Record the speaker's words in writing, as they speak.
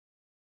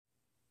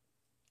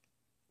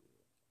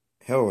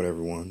Hello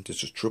everyone,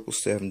 this is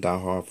 777 Die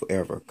Hard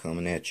Forever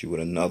coming at you with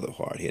another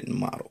hard-hitting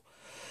model.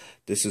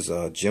 This is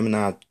a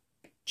Gemini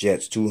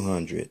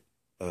Jets.200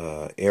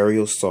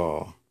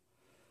 Aerosur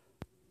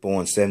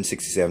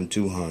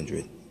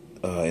B767-200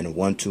 in a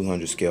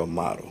 1/200 scale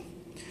model.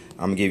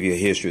 I'm going to give you a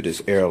history of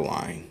this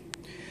airline.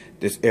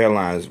 This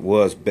airline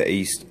was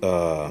based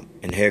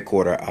and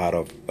headquartered out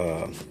of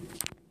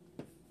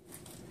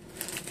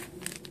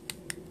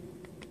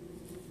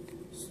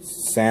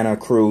Santa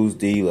Cruz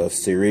de la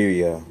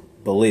Sierra,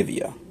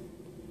 Bolivia.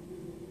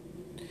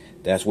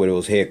 That's where it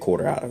was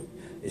headquartered out of.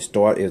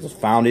 It was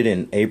founded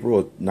in April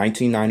of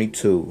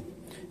 1992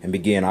 and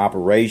began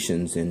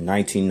operations in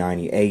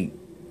 1998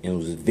 and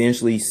was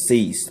eventually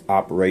ceased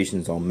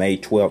operations on May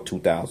 12,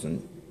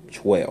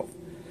 2012.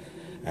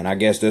 And I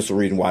guess that's the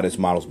reason why this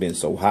model's been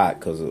so hot,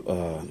 because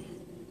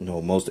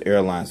most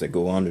airlines that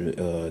go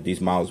under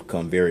these models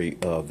become very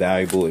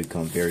valuable. It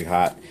becomes very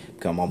hot,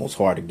 become almost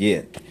hard to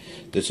get.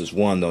 This is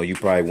one though you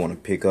probably want to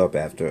pick up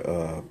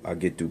after I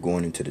get through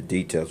going into the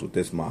details with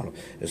this model.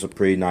 It's a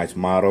pretty nice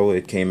model.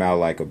 It came out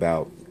like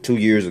about 2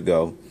 years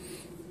ago,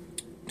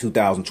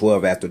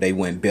 2012, after they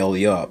went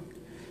belly up.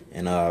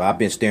 And I've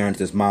been staring at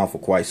this model for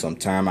quite some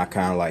time. I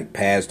kind of like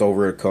passed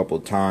over it a couple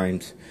of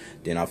times.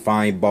 Then I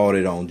finally bought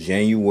it on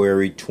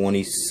January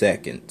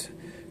 22nd,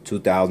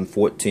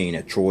 2014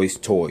 at Troy's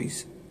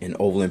Toys in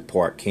Overland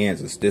Park,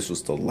 Kansas. This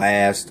was the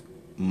last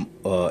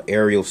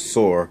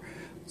Aerosur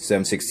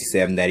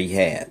 767 that he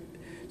had.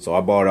 So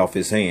I bought it off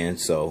his hand.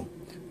 So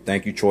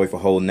thank you, Troy, for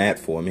holding that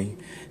for me.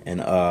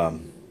 And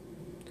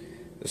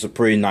it's a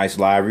pretty nice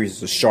livery.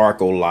 It's a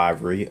Sharko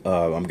livery.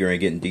 I'm going to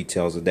get in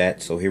details of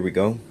that. So here we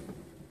go.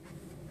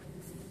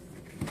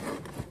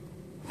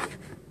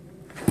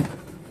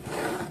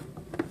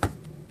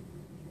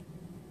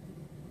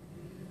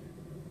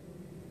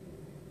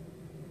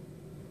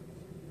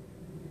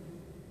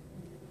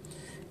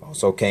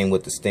 Also came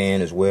with the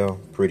stand as well.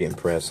 Pretty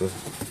impressive.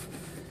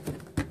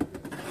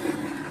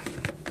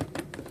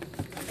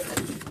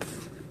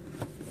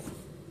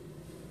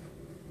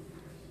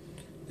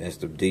 That's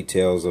the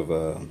details of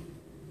the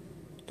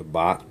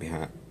box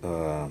behind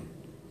the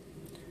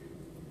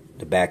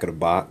back of the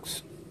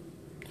box.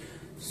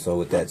 So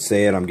with that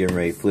said, I'm getting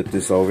ready to flip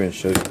this over and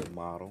show you the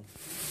model.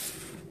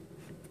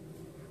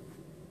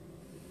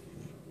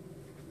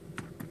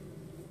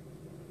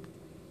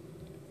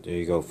 There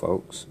you go,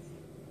 folks.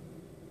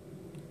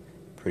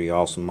 Pretty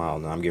awesome model.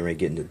 Now I'm getting ready to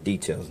get into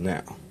details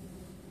now.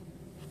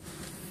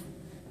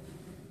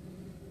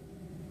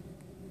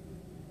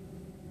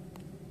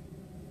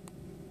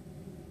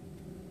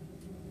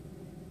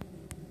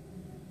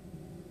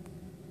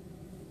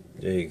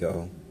 There you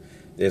go.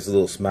 There's a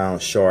little smiling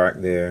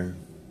shark there.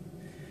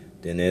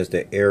 Then there's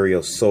the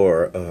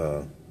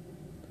Aerosur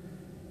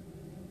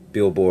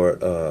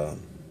billboard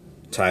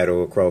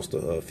title across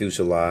the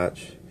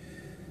fuselage.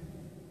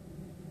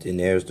 Then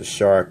there's the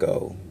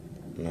Sharko.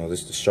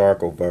 This is the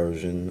Sharko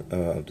version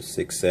of the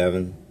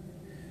 6.7.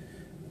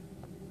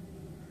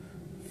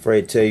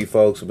 Afraid to tell you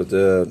folks, but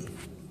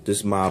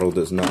this model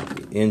does not,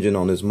 the engine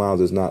on this model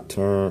does not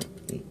turn.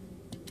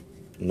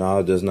 No,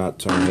 it does not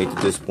turn. I hate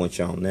to disappoint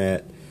you on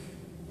that.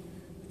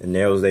 And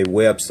there was a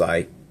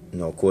website.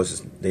 Of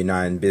course, they're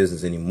not in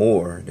business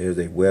anymore. There's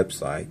a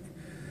website.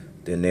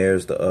 Then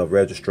there's the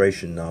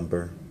registration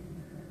number,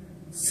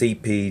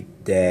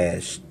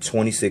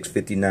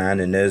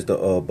 CP-2659, and there's the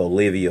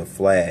Bolivia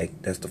flag.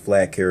 That's the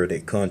flag carrier of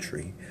their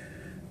country.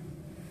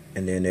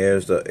 And then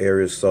there's the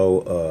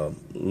Aerosur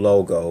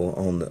logo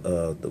on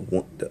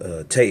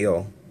the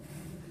tail.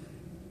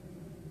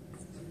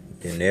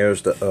 Then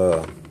there's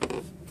the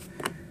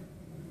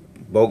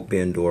boat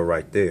bin door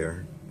right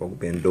there. Boat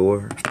bin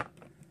door.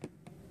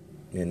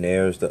 And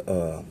there's the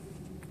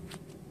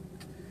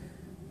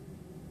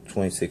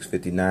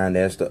 2659.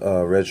 That's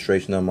the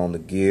registration number on the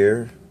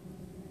gear.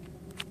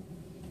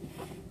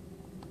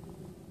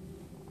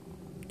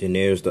 Then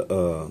there's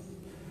the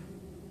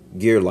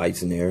gear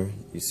lights in there.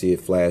 You see it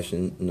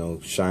flashing,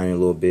 shining a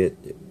little bit.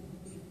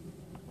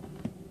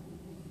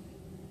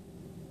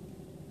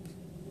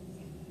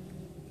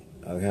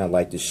 I kind of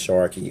like this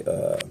Sharky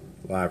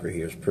livery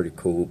here. It's pretty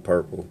cool,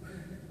 purple.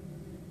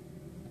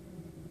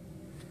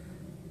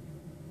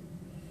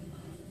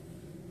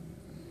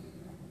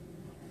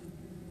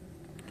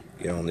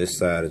 Get on this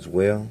side as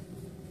well.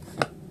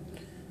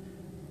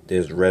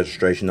 There's the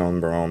registration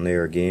number on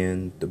there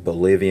again. The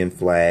Bolivian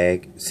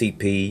flag,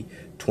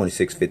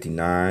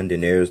 CP-2659.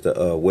 Then there's the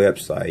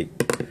website,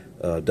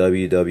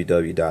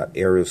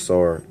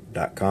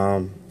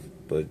 www.aerosur.com.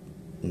 But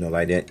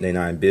like that, they're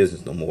not in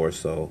business no more.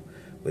 So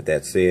with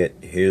that said,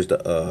 here's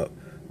the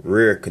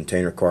rear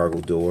container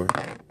cargo door.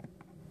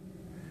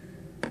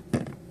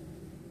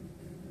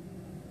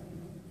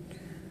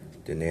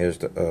 Then there's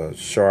the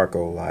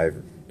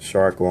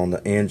Sharko on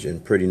the engine.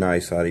 Pretty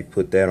nice how they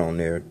put that on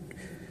there.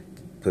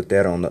 Put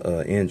that on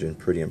the engine.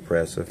 Pretty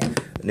impressive.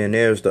 And then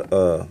there's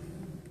the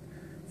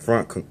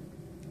front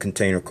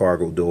container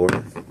cargo door.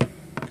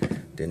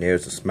 Then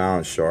there's the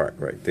smiling shark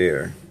right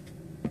there.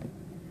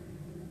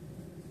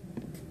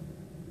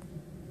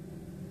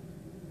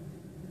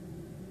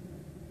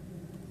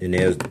 And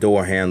there's the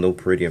door handle,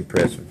 pretty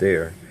impressive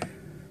there.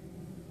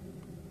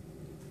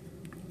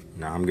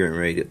 Now I'm getting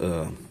ready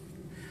to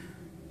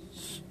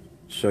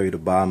show you the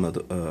bottom of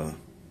the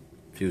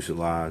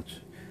fuselage.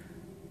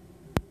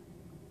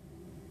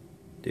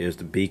 There's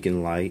the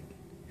beacon light,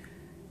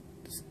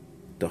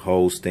 the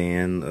whole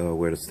stand,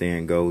 where the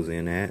stand goes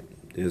in at.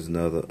 There's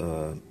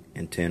another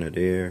antenna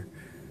there.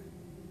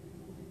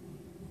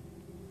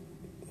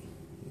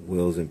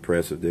 Wheels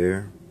impressive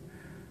there.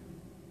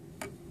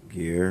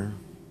 Gear.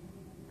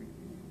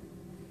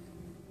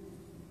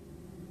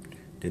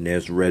 Then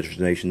there's the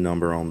registration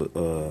number on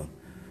the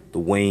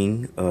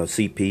wing,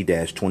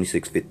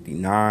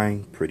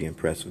 CP-2659. Pretty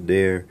impressive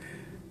there.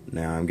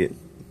 Now I'm getting,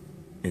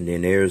 and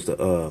then there's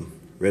the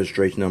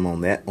registration number on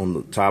that on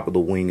the top of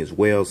the wing as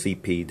well,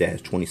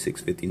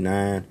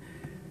 CP-2659.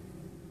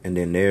 And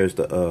then there's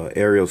the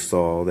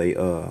Aerosur. They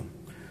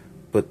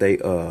put they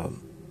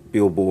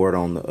billboard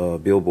on the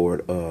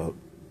billboard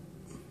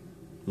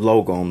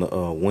logo on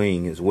the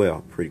wing as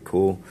well. Pretty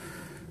cool.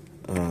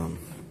 I'm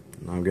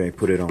going to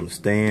put it on the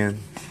stand.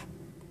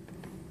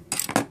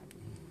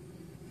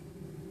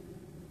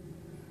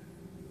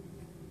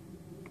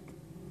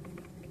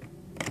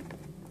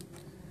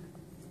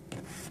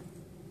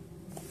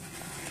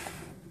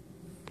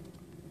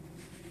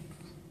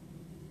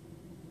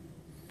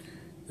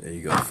 There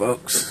you go,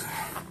 folks.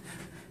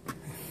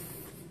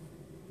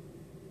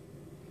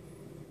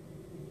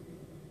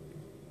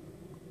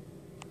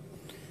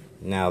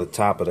 Now the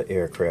top of the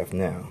aircraft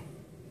now.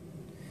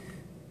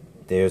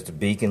 There's the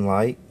beacon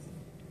light,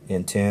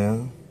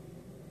 antenna,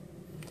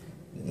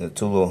 and the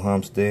two little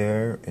humps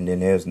there, and then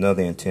there's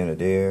another antenna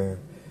there.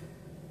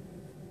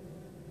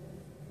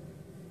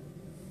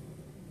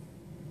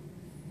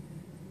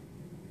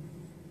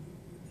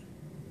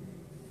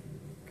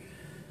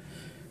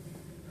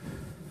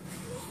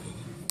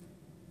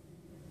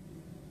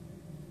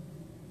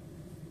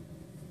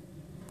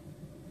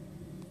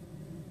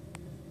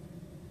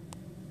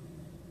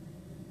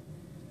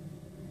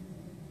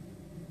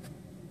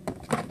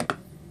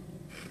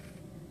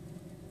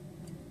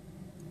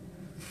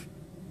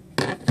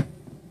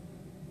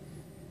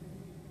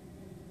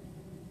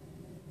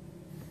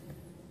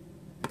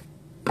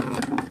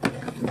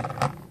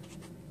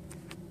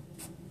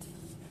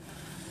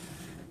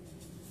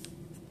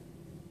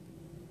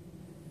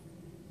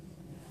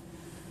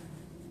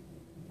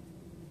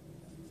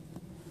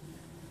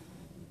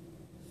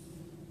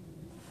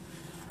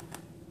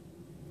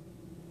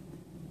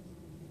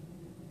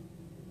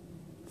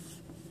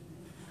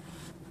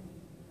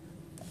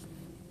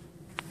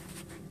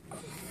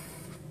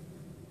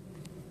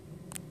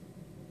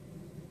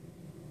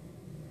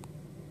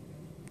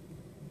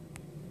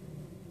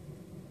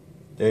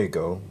 There you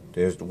go.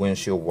 There's the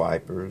windshield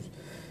wipers,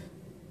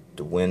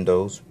 the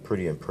windows,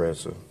 pretty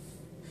impressive.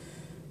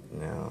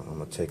 Now I'm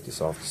gonna take this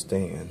off the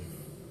stand.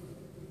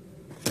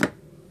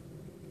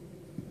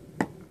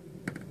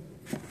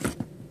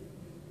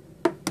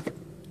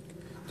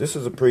 This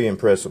is a pretty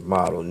impressive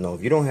model. You know,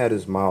 if you don't have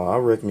this model, I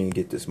recommend you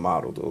get this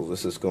model though.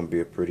 This is gonna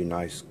be a pretty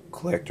nice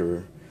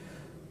collector.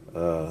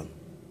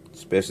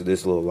 Especially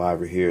this little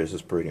library here. This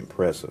is pretty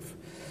impressive.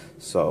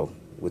 So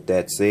with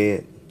that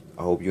said,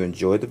 I hope you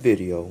enjoyed the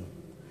video.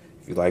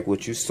 If you like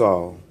what you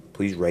saw,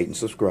 please rate and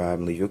subscribe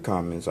and leave your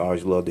comments. I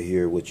always love to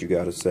hear what you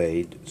got to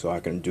say so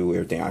I can do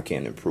everything I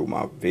can to improve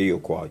my video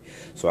quality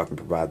so I can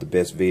provide the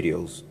best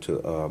videos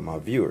to my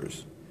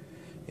viewers.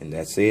 And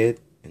that's it.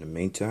 In the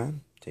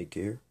meantime, take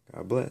care.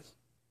 God bless.